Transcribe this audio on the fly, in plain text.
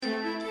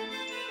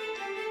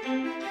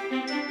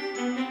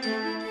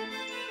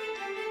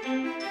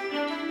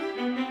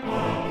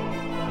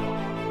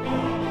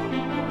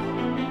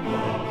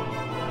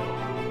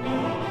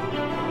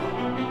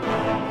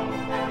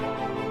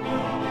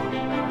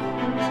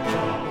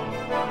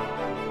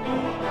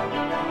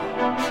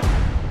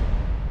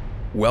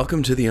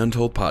Welcome to the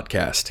Untold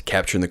podcast,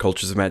 capturing the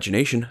culture's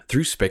imagination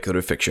through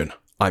speculative fiction.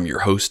 I'm your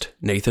host,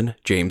 Nathan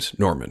James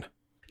Norman.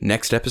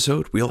 Next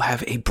episode, we'll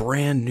have a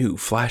brand new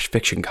flash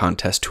fiction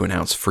contest to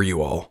announce for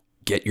you all.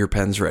 Get your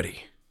pens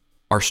ready.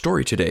 Our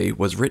story today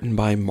was written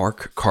by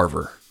Mark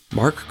Carver.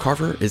 Mark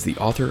Carver is the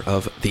author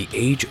of the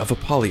Age of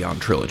Apollyon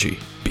trilogy,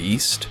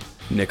 Beast,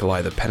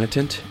 Nikolai the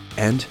Penitent,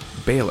 and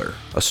Baylor,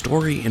 a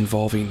story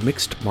involving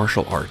mixed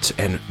martial arts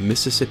and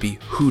Mississippi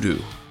hoodoo.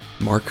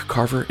 Mark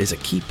Carver is a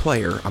key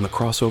player on the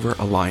Crossover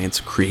Alliance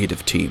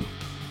creative team.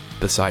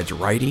 Besides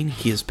writing,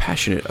 he is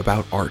passionate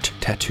about art,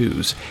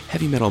 tattoos,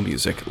 heavy metal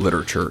music,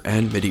 literature,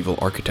 and medieval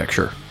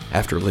architecture.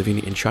 After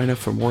living in China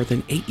for more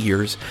than 8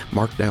 years,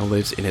 Mark now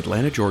lives in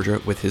Atlanta, Georgia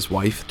with his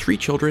wife, 3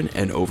 children,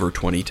 and over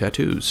 20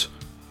 tattoos.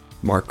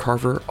 Mark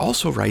Carver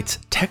also writes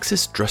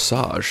Texas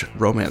dressage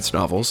romance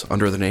novels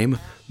under the name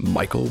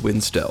Michael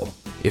Winsdell.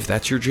 If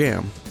that's your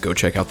jam, go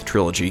check out the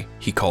trilogy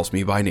He Calls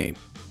Me By Name.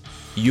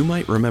 You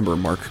might remember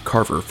Mark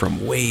Carver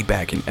from way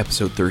back in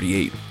episode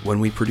 38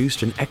 when we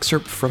produced an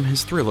excerpt from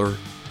his thriller,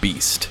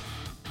 Beast.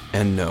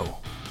 And no,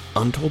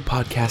 Untold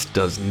Podcast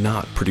does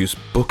not produce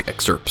book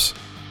excerpts,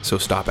 so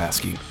stop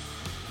asking.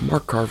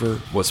 Mark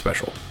Carver was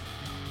special.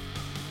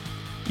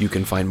 You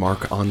can find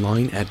Mark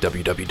online at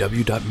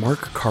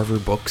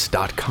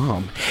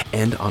www.markcarverbooks.com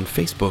and on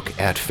Facebook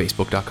at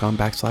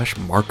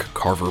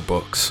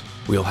facebook.com/markcarverbooks.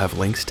 We'll have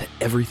links to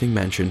everything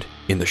mentioned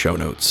in the show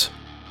notes.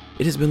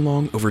 It has been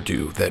long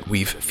overdue that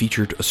we've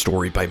featured a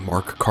story by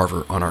Mark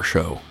Carver on our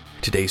show.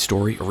 Today's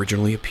story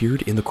originally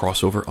appeared in the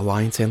Crossover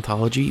Alliance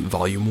Anthology,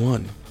 Volume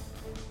 1.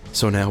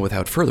 So now,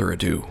 without further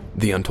ado,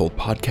 the Untold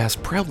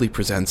Podcast proudly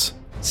presents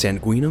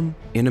Sanguinem,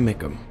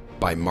 Inimicum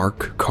by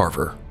Mark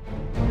Carver.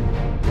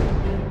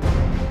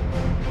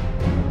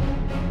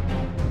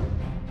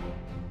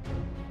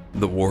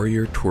 The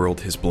warrior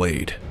twirled his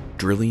blade,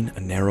 drilling a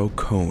narrow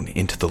cone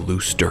into the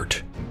loose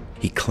dirt.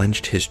 He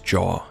clenched his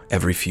jaw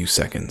every few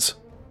seconds,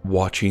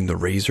 watching the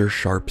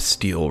razor-sharp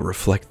steel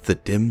reflect the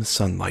dim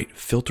sunlight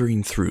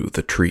filtering through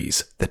the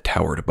trees that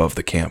towered above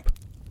the camp.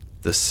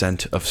 The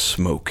scent of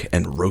smoke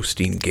and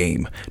roasting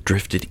game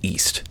drifted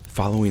east,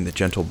 following the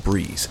gentle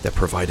breeze that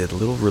provided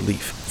little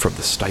relief from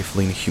the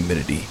stifling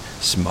humidity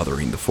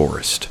smothering the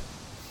forest.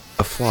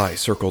 A fly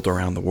circled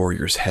around the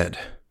warrior's head,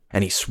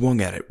 and he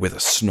swung at it with a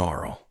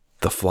snarl.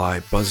 The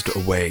fly buzzed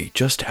away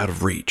just out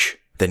of reach,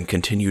 then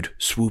continued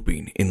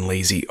swooping in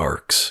lazy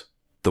arcs.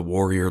 The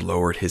warrior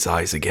lowered his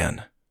eyes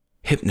again,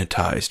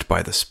 hypnotized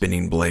by the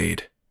spinning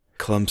blade.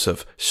 Clumps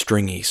of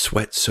stringy,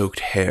 sweat-soaked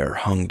hair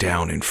hung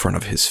down in front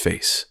of his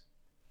face.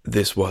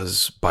 This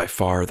was by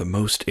far the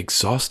most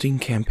exhausting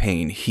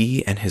campaign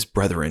he and his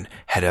brethren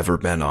had ever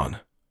been on.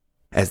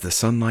 As the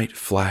sunlight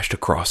flashed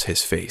across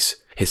his face,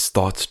 his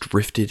thoughts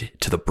drifted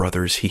to the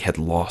brothers he had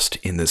lost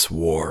in this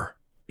war.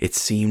 It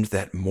seemed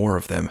that more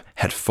of them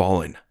had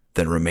fallen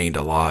than remained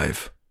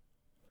alive.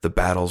 The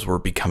battles were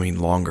becoming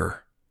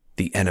longer,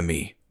 the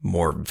enemy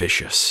more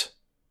vicious.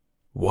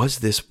 Was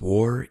this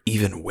war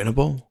even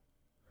winnable?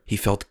 He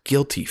felt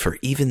guilty for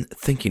even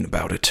thinking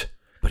about it,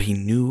 but he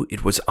knew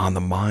it was on the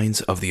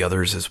minds of the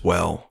others as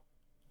well.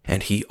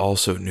 And he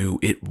also knew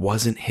it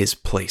wasn't his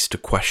place to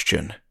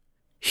question.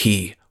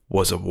 He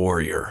was a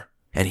warrior,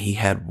 and he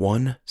had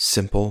one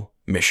simple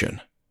mission: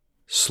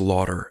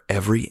 slaughter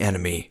every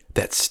enemy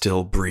that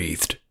still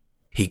breathed.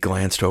 He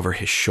glanced over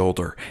his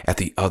shoulder at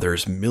the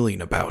others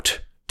milling about,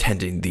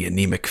 tending the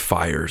anemic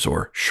fires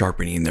or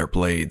sharpening their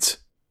blades.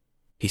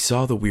 He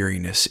saw the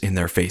weariness in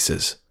their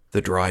faces,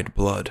 the dried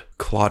blood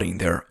clotting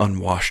their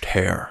unwashed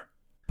hair.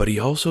 But he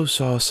also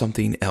saw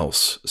something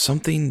else,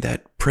 something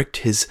that pricked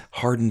his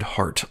hardened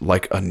heart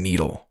like a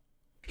needle.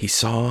 He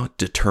saw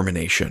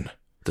determination,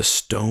 the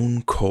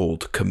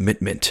stone-cold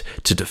commitment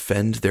to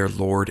defend their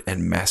lord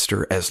and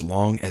master as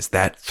long as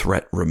that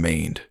threat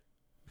remained.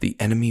 The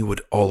enemy would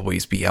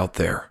always be out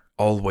there,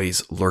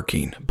 always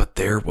lurking, but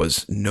there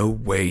was no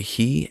way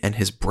he and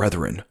his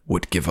brethren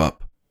would give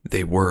up.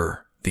 They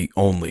were the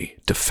only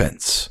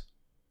defense.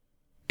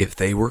 If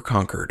they were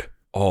conquered,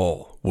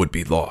 all would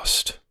be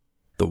lost.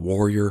 The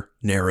warrior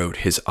narrowed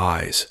his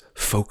eyes,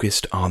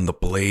 focused on the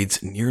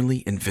blade's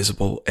nearly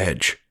invisible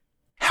edge.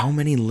 How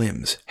many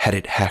limbs had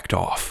it hacked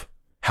off?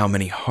 How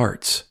many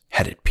hearts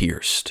had it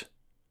pierced?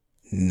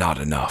 Not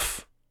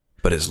enough.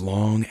 But as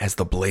long as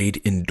the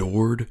blade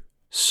endured,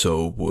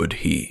 so would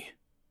he.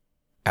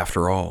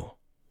 After all,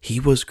 he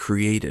was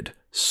created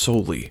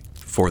solely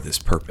for this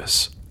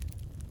purpose.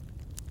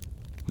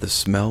 The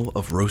smell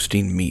of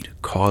roasting meat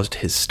caused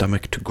his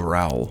stomach to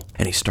growl,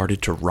 and he started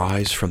to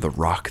rise from the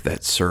rock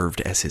that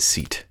served as his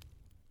seat.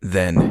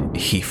 Then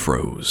he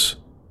froze.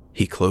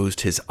 He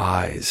closed his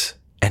eyes,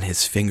 and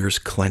his fingers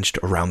clenched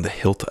around the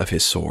hilt of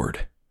his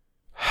sword.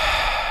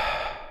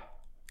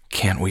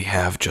 Can't we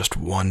have just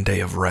one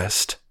day of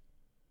rest?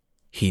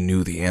 He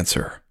knew the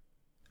answer.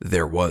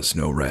 There was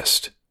no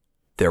rest.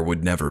 There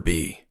would never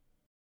be.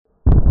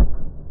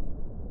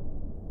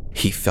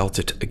 He felt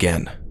it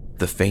again.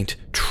 The faint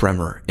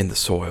tremor in the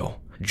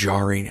soil,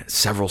 jarring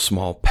several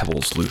small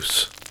pebbles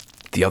loose.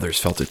 The others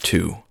felt it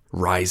too,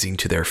 rising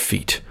to their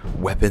feet,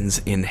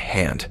 weapons in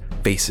hand,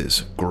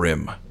 faces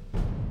grim.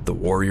 The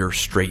warrior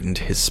straightened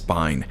his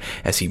spine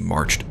as he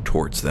marched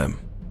towards them.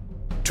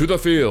 "To the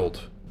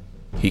field,"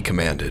 he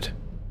commanded,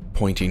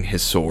 pointing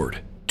his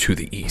sword to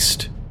the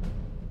east.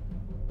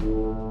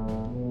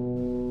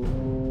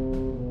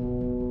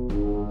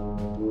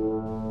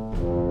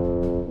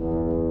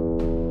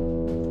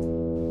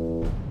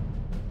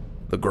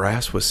 The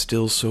grass was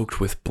still soaked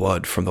with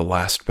blood from the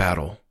last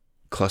battle.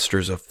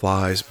 Clusters of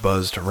flies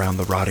buzzed around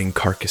the rotting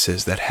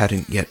carcasses that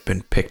hadn't yet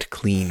been picked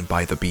clean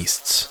by the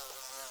beasts.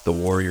 The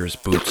warrior's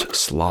boots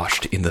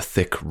sloshed in the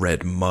thick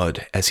red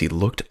mud as he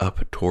looked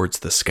up towards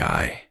the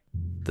sky.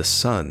 The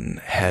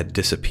sun had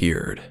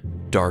disappeared.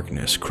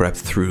 Darkness crept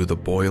through the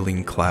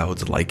boiling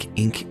clouds like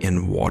ink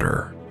in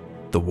water.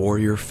 The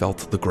warrior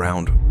felt the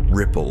ground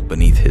ripple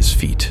beneath his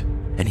feet,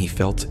 and he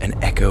felt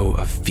an echo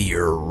of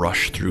fear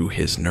rush through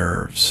his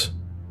nerves.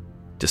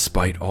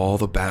 Despite all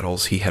the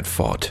battles he had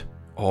fought,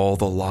 all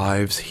the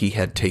lives he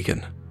had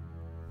taken,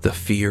 the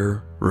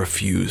fear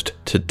refused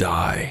to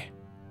die.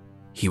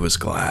 He was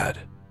glad.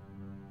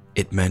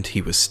 It meant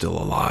he was still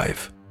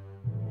alive.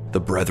 The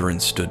brethren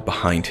stood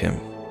behind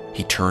him.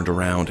 He turned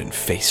around and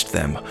faced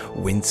them,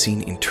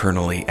 wincing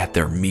internally at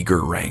their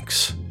meager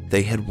ranks.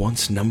 They had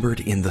once numbered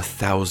in the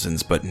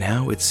thousands, but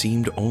now it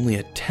seemed only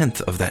a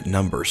tenth of that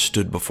number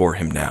stood before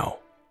him now.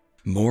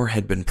 More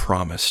had been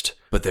promised,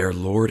 but their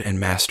lord and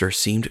master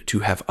seemed to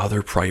have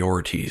other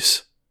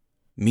priorities.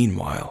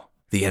 Meanwhile,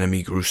 the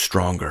enemy grew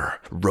stronger,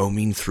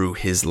 roaming through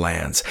his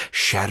lands,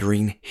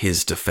 shattering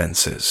his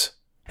defenses.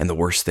 And the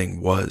worst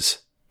thing was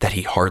that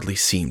he hardly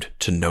seemed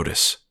to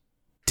notice.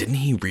 Didn't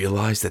he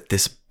realize that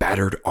this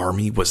battered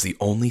army was the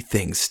only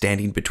thing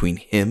standing between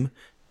him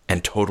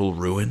and total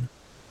ruin?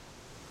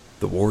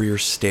 The warrior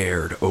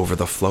stared over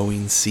the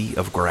flowing sea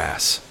of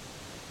grass.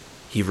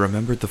 He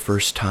remembered the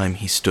first time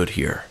he stood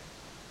here,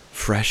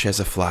 fresh as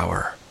a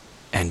flower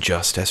and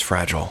just as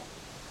fragile,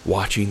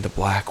 watching the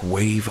black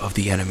wave of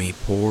the enemy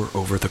pour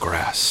over the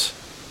grass.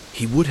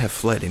 He would have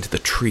fled into the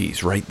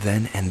trees right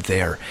then and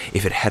there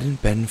if it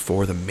hadn't been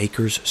for the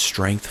Maker's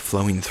strength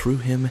flowing through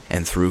him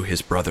and through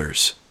his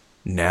brothers.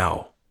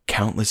 Now,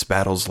 countless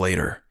battles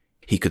later,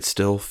 he could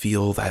still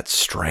feel that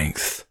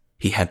strength.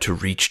 He had to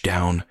reach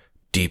down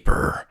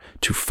deeper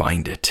to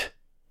find it,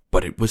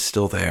 but it was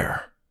still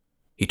there.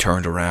 He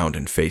turned around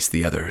and faced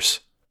the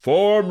others.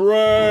 "Form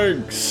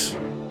ranks!"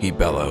 he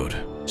bellowed,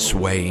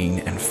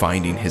 swaying and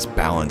finding his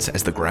balance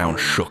as the ground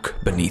shook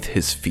beneath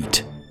his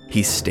feet.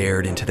 He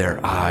stared into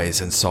their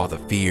eyes and saw the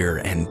fear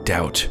and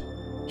doubt.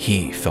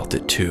 He felt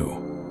it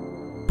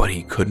too, but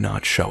he could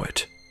not show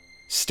it.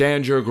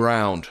 "Stand your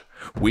ground.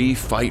 We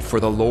fight for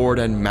the Lord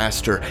and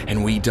Master,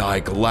 and we die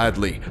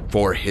gladly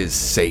for his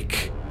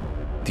sake."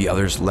 The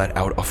others let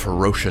out a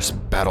ferocious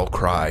battle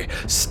cry,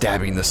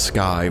 stabbing the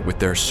sky with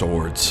their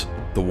swords.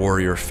 The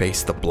warrior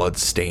faced the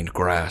blood-stained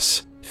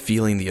grass,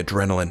 feeling the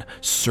adrenaline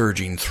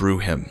surging through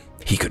him.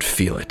 He could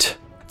feel it,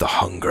 the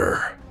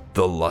hunger,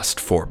 the lust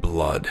for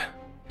blood.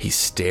 He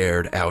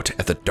stared out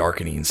at the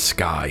darkening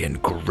sky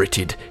and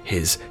gritted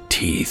his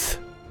teeth.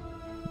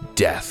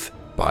 Death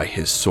by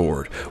his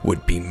sword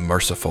would be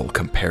merciful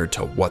compared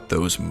to what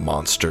those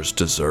monsters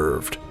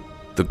deserved.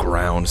 The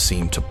ground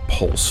seemed to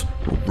pulse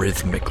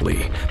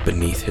rhythmically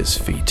beneath his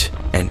feet,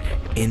 and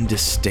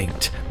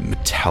indistinct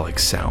metallic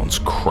sounds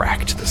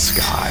cracked the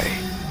sky.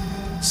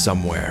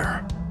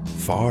 Somewhere,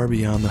 far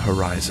beyond the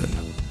horizon,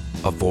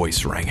 a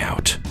voice rang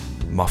out,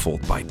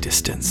 muffled by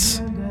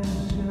distance.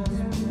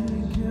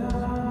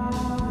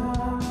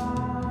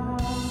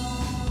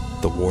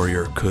 The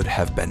warrior could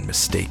have been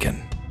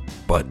mistaken,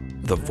 but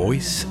the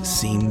voice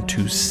seemed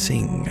to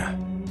sing.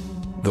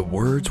 The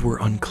words were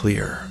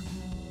unclear.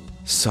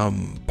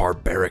 Some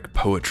barbaric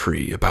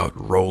poetry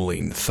about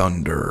rolling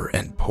thunder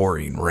and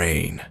pouring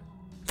rain.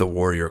 The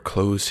warrior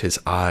closed his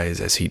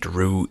eyes as he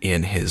drew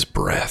in his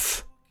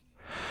breath.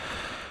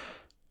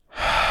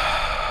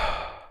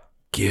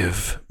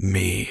 "Give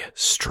me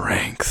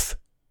strength."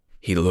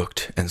 He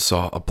looked and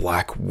saw a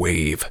black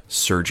wave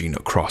surging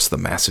across the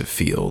massive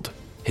field.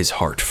 His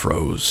heart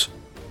froze.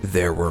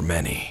 There were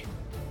many.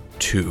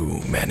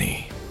 Too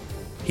many.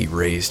 He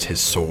raised his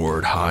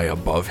sword high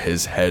above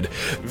his head.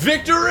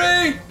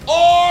 "Victory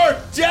or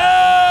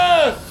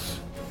death!"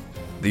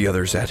 The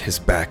others at his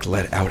back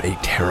let out a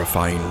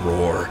terrifying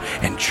roar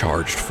and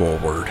charged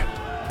forward.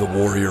 The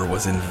warrior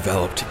was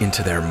enveloped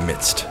into their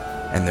midst,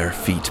 and their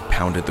feet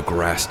pounded the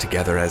grass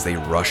together as they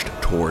rushed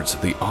towards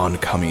the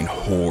oncoming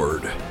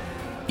horde.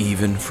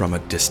 Even from a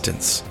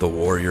distance, the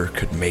warrior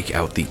could make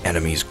out the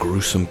enemy's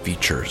gruesome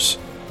features.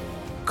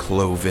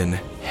 Cloven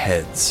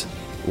heads,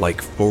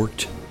 like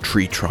forked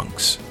tree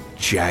trunks,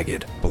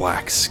 jagged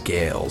black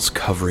scales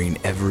covering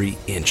every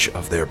inch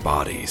of their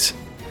bodies,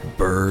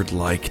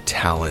 bird-like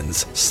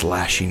talons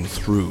slashing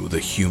through the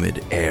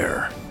humid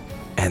air,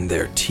 and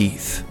their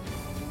teeth,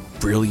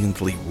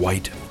 brilliantly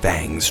white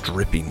fangs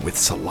dripping with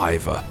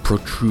saliva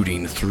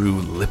protruding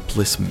through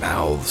lipless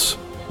mouths.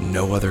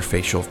 No other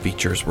facial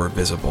features were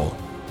visible,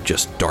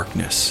 just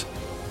darkness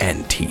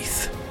and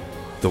teeth.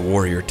 The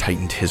warrior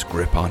tightened his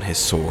grip on his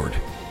sword.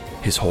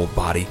 His whole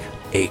body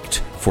ached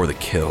for the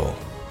kill.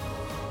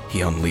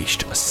 He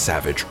unleashed a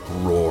savage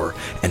roar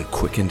and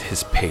quickened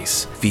his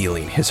pace,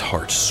 feeling his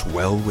heart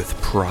swell with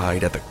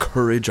pride at the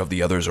courage of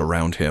the others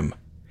around him.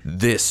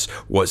 This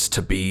was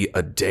to be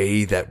a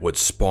day that would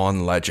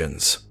spawn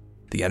legends.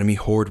 The enemy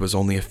horde was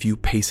only a few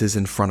paces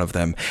in front of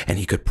them, and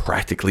he could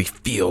practically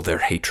feel their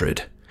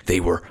hatred. They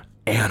were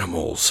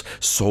animals,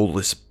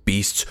 soulless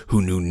beasts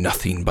who knew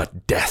nothing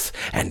but death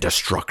and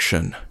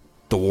destruction.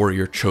 The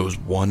warrior chose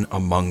one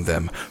among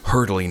them,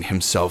 hurtling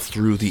himself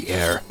through the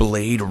air,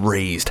 blade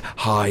raised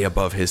high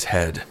above his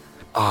head.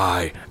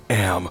 I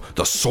am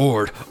the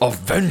sword of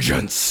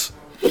vengeance!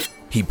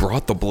 He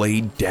brought the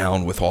blade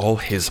down with all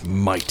his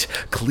might,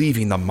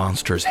 cleaving the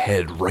monster's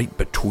head right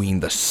between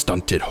the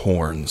stunted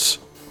horns.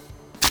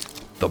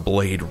 The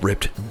blade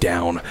ripped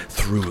down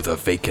through the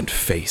vacant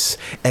face,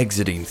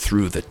 exiting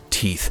through the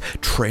teeth,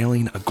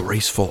 trailing a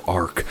graceful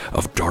arc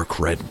of dark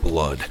red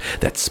blood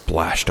that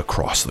splashed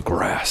across the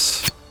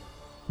grass.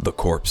 The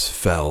corpse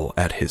fell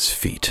at his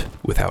feet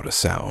without a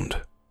sound,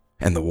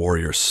 and the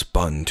warrior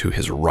spun to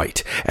his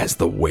right as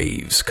the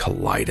waves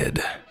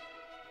collided.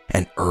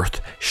 An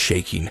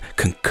earth-shaking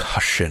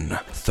concussion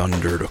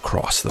thundered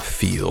across the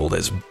field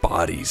as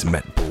bodies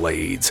met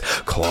blades,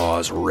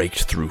 claws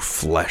raked through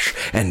flesh,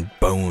 and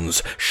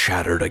bones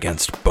shattered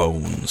against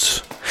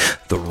bones.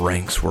 The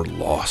ranks were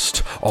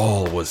lost.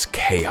 All was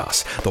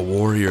chaos. The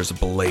warrior's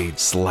blade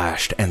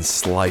slashed and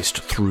sliced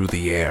through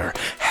the air,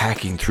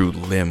 hacking through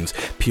limbs,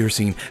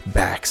 piercing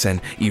backs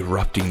and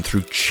erupting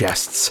through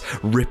chests,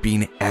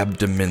 ripping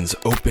abdomens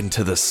open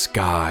to the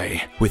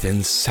sky.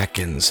 Within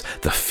seconds,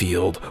 the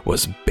field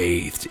was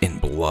bathed in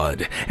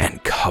blood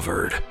and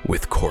covered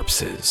with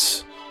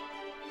corpses.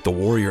 The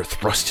warrior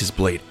thrust his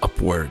blade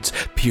upwards,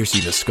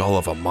 piercing the skull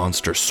of a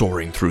monster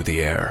soaring through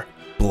the air,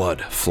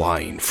 blood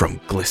flying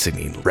from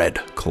glistening red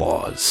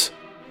claws.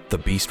 The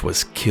beast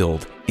was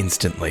killed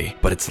instantly,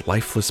 but its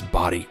lifeless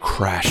body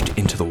crashed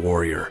into the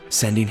warrior,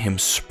 sending him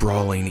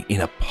sprawling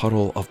in a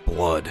puddle of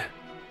blood.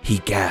 He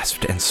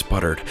gasped and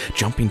sputtered,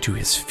 jumping to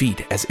his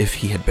feet as if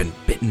he had been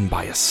bitten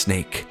by a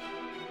snake.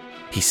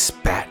 He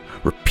spat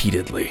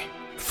repeatedly,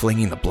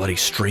 flinging the bloody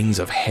strings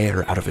of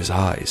hair out of his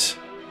eyes.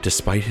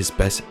 Despite his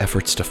best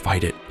efforts to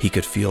fight it, he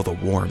could feel the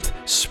warmth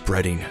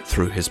spreading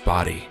through his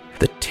body,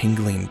 the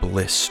tingling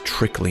bliss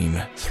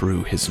trickling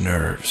through his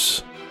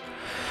nerves.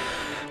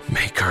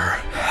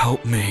 Maker,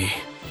 help me.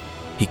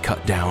 He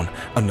cut down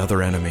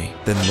another enemy,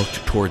 then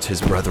looked towards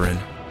his brethren.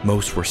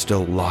 Most were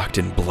still locked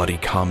in bloody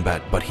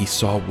combat, but he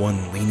saw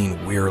one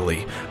leaning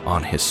wearily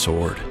on his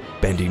sword,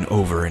 bending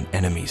over an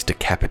enemy's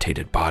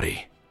decapitated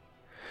body.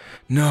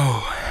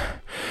 No,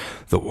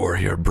 the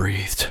warrior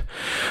breathed.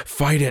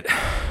 Fight it.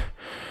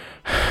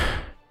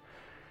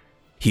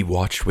 He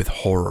watched with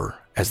horror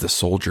as the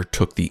soldier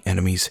took the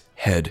enemy's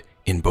head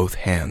in both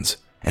hands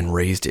and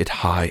raised it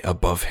high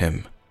above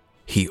him.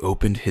 He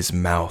opened his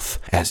mouth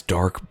as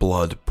dark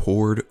blood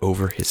poured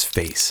over his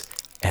face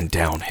and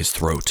down his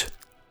throat.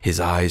 His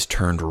eyes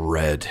turned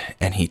red,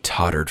 and he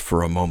tottered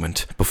for a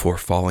moment before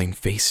falling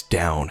face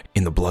down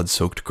in the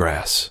blood-soaked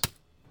grass.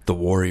 The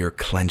warrior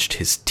clenched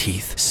his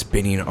teeth,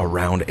 spinning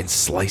around and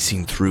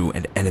slicing through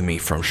an enemy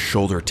from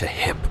shoulder to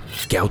hip.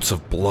 Gouts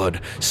of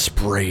blood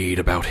sprayed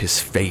about his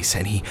face,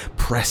 and he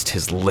pressed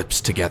his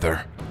lips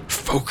together.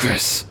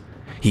 Focus!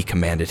 He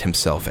commanded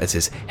himself as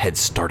his head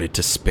started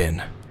to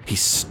spin. He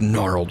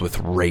snarled with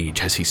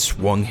rage as he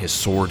swung his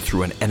sword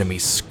through an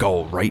enemy's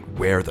skull right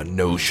where the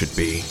nose should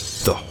be.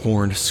 The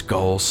horned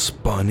skull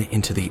spun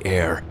into the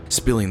air,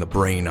 spilling the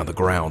brain on the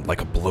ground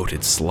like a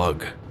bloated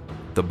slug.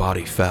 The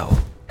body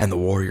fell, and the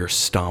warrior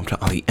stomped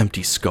on the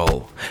empty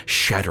skull,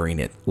 shattering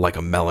it like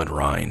a melon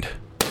rind.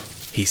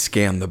 He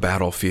scanned the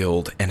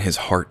battlefield, and his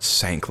heart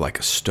sank like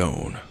a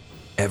stone.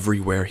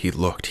 Everywhere he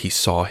looked, he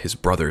saw his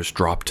brothers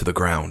drop to the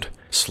ground,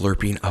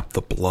 slurping up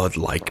the blood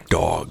like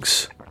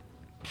dogs.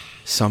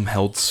 Some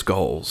held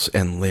skulls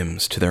and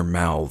limbs to their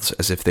mouths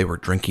as if they were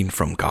drinking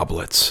from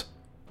goblets.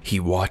 He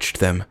watched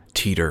them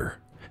teeter,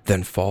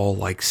 then fall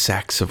like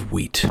sacks of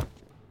wheat.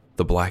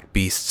 The black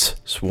beasts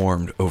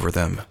swarmed over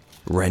them,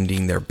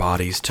 rending their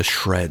bodies to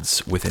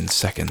shreds within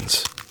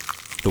seconds.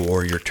 The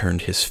warrior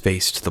turned his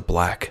face to the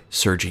black,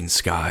 surging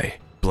sky,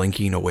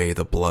 blinking away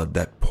the blood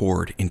that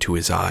poured into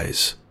his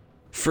eyes.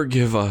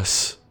 Forgive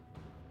us.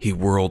 He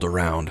whirled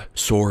around,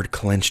 sword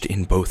clenched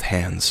in both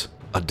hands.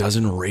 A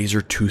dozen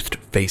razor-toothed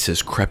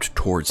faces crept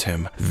towards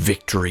him,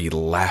 victory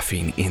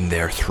laughing in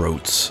their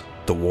throats.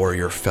 The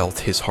warrior felt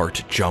his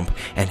heart jump,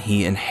 and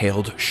he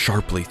inhaled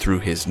sharply through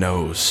his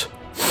nose.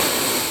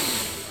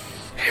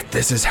 If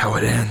this is how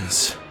it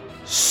ends,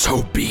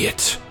 so be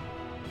it.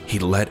 He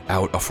let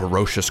out a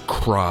ferocious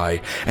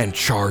cry and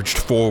charged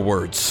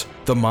forwards.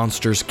 The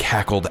monsters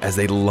cackled as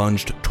they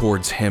lunged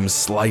towards him,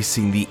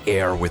 slicing the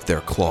air with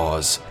their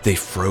claws. They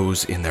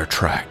froze in their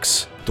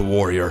tracks. The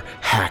warrior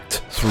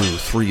hacked through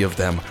 3 of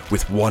them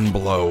with one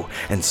blow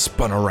and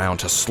spun around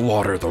to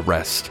slaughter the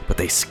rest, but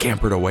they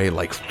scampered away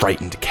like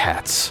frightened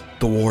cats.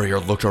 The warrior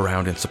looked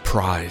around in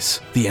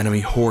surprise. The enemy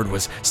horde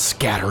was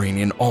scattering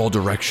in all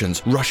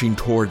directions, rushing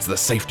towards the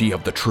safety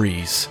of the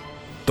trees.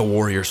 The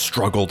warrior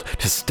struggled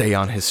to stay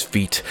on his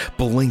feet,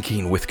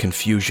 blinking with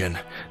confusion.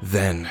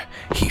 Then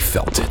he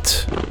felt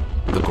it.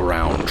 The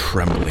ground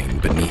trembling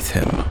beneath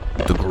him.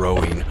 The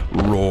growing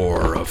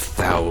roar of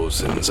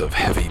thousands of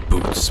heavy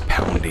boots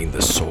pounding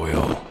the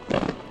soil.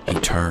 He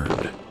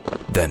turned,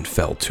 then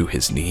fell to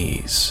his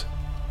knees.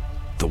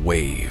 The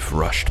wave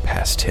rushed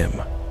past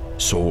him,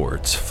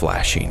 swords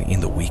flashing in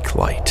the weak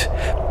light,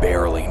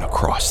 barreling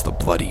across the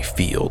bloody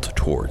field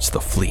towards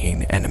the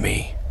fleeing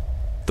enemy.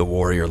 The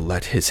warrior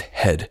let his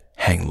head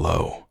hang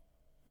low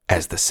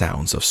as the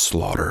sounds of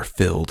slaughter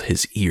filled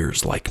his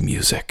ears like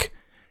music.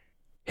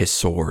 His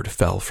sword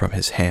fell from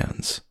his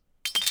hands,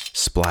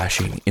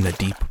 splashing in a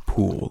deep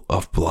pool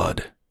of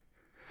blood.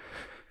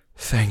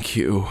 "Thank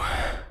you."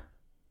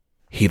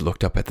 He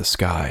looked up at the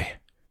sky,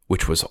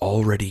 which was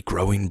already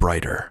growing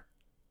brighter.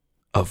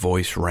 A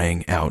voice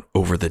rang out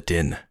over the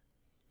din,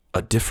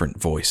 a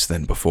different voice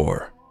than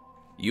before.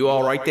 "You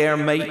all right there,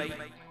 mate?"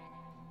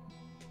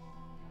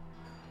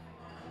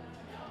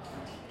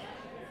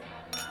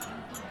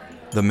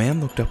 The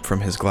man looked up from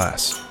his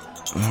glass.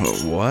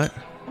 "What?"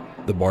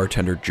 The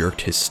bartender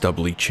jerked his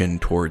stubbly chin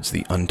towards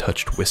the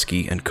untouched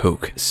whiskey and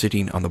coke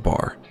sitting on the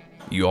bar.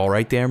 "You all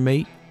right there,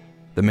 mate?"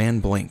 The man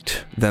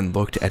blinked, then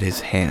looked at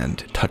his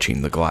hand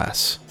touching the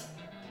glass.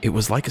 It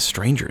was like a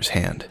stranger's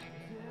hand.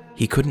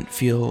 He couldn't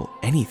feel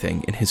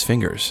anything in his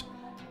fingers.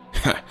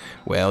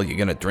 "Well, you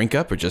gonna drink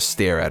up or just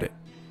stare at it?"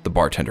 the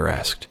bartender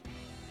asked.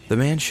 The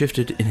man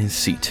shifted in his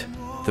seat.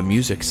 The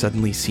music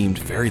suddenly seemed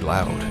very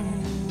loud.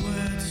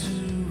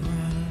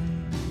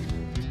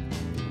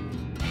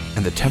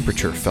 And the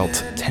temperature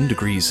felt 10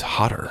 degrees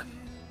hotter.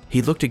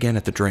 He looked again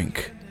at the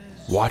drink,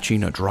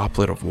 watching a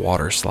droplet of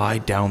water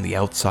slide down the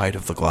outside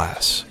of the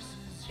glass.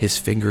 His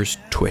fingers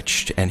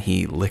twitched and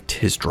he licked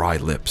his dry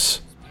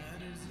lips.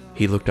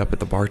 He looked up at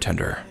the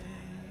bartender,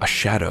 a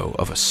shadow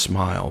of a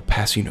smile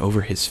passing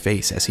over his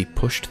face as he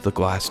pushed the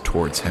glass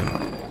towards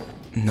him.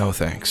 "No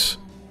thanks,"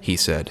 he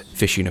said,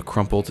 fishing a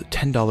crumpled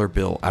 $10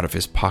 bill out of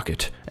his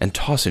pocket and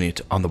tossing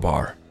it on the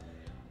bar.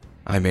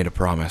 "I made a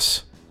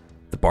promise."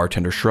 The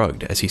bartender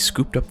shrugged as he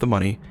scooped up the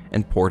money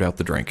and poured out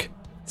the drink.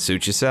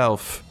 "Suit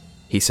yourself,"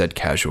 he said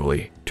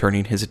casually,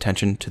 turning his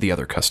attention to the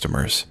other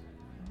customers.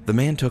 The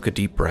man took a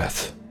deep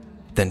breath,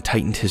 then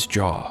tightened his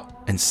jaw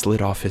and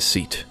slid off his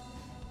seat.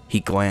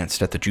 He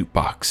glanced at the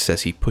jukebox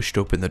as he pushed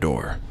open the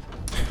door.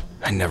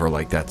 "I never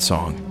liked that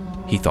song,"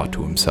 he thought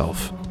to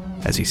himself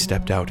as he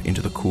stepped out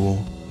into the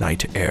cool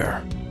night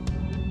air.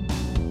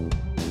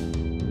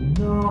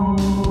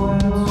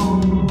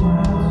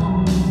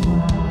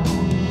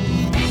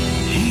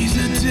 He's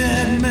a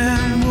dead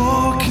man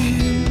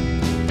walking,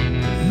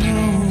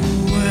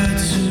 nowhere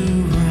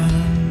to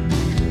run.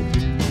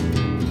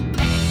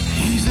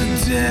 He's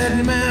a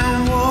dead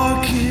man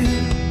walking,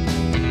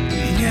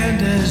 the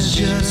end has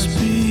just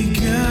begun.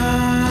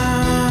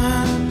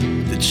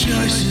 The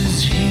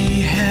choices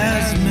he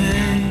has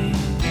made,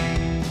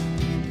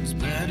 his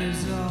bed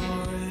is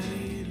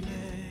already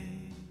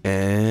laid.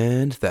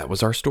 And that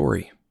was our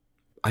story.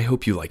 I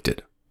hope you liked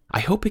it. I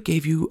hope it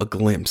gave you a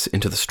glimpse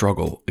into the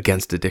struggle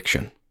against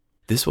addiction.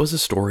 This was a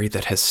story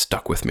that has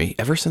stuck with me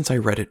ever since I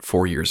read it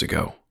 4 years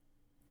ago.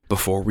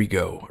 Before we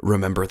go,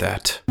 remember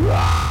that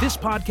this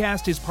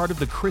podcast is part of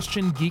the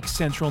Christian Geek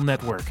Central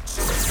Network.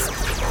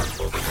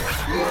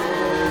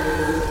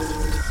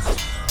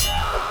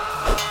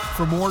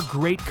 For more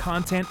great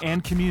content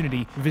and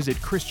community, visit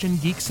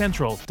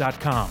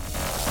ChristianGeekCentral.com.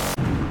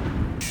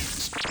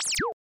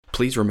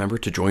 Please remember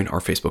to join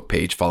our Facebook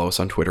page, follow us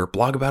on Twitter,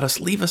 blog about us,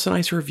 leave us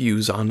nice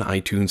reviews on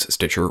iTunes,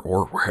 Stitcher,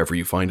 or wherever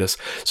you find us,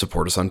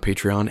 support us on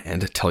Patreon,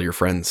 and tell your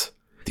friends.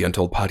 The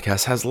Untold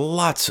podcast has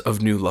lots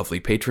of new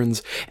lovely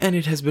patrons, and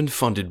it has been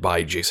funded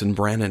by Jason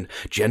Brannon,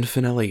 Jen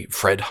Finelli,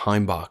 Fred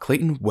Heimbaugh,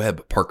 Clayton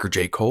Webb, Parker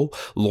J. Cole,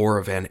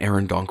 Laura Van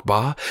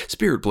Arendonk-Ba,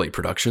 Spirit Blade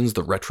Productions,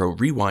 The Retro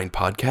Rewind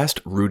Podcast,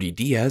 Rudy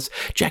Diaz,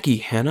 Jackie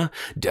Hanna,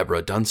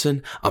 Deborah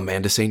Dunson,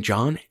 Amanda St.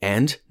 John,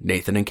 and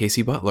Nathan and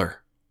Casey Butler.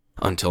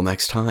 Until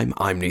next time,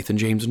 I'm Nathan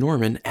James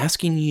Norman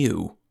asking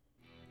you,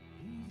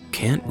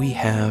 can't we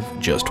have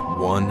just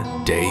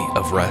one day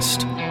of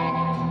rest?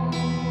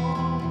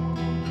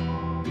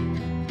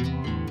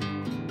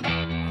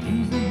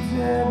 He's a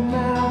dead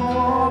man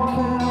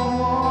walking,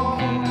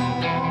 walking.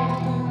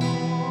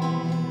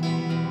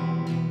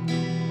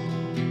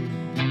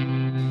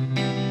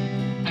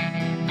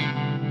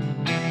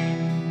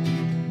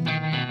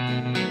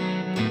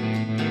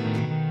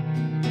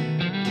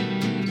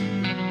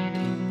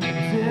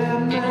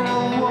 Dead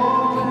man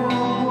walking,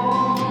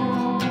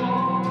 walking.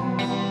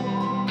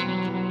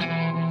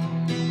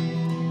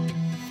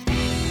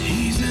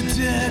 He's a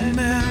dead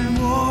man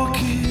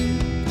walking,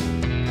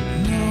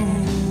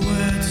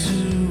 nowhere to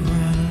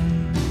run.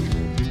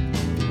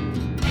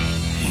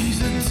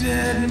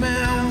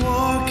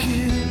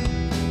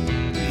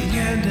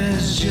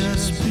 has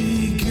just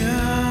begun.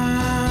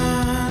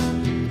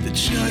 The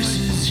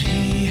choices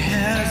he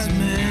has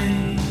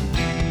made,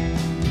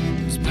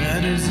 his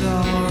bed is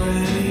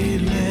already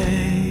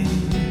laid.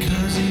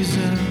 'Cause he's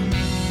a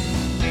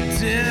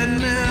dead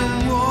man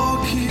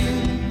walking,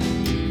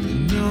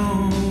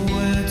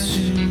 nowhere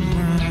to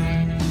run.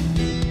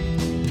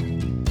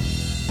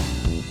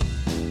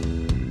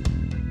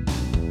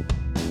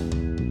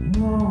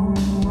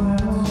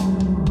 Nowhere to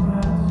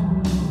run.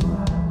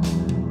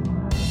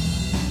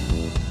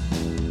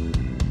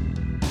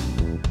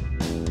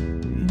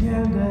 The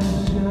end has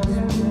just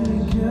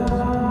begun.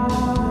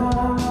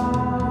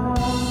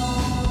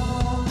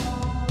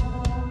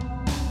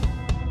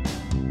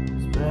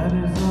 His bed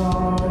is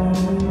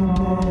already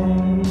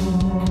made.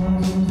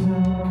 'Cause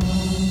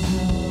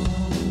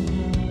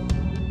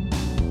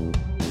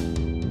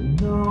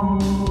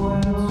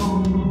nowhere to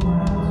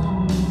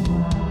run.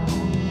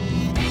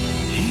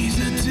 He's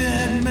a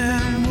dead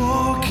man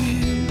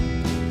walking,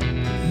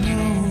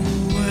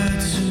 nowhere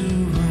to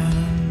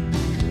run.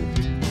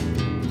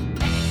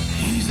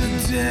 He's a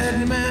dead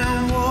man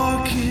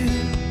walking,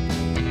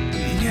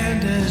 the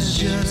end has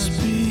just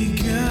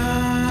begun.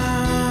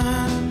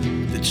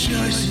 The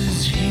choices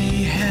he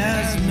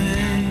has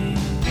made,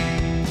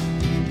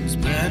 his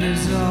bed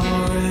is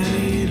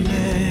already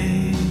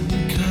laid.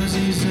 'Cause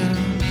he's a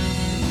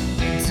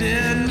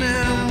dead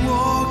man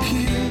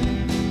walking,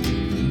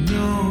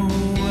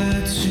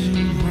 nowhere to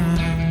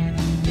run.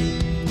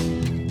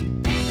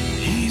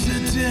 He's a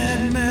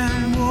dead man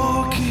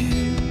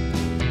walking,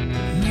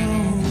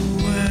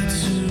 nowhere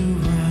to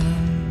run.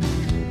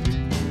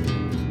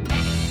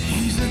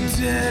 He's a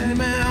dead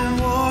man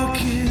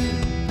walking,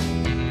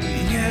 the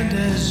end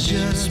has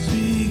just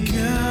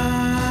begun.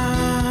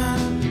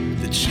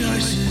 The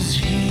choices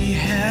he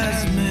has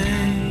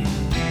made,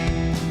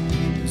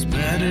 his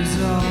bed is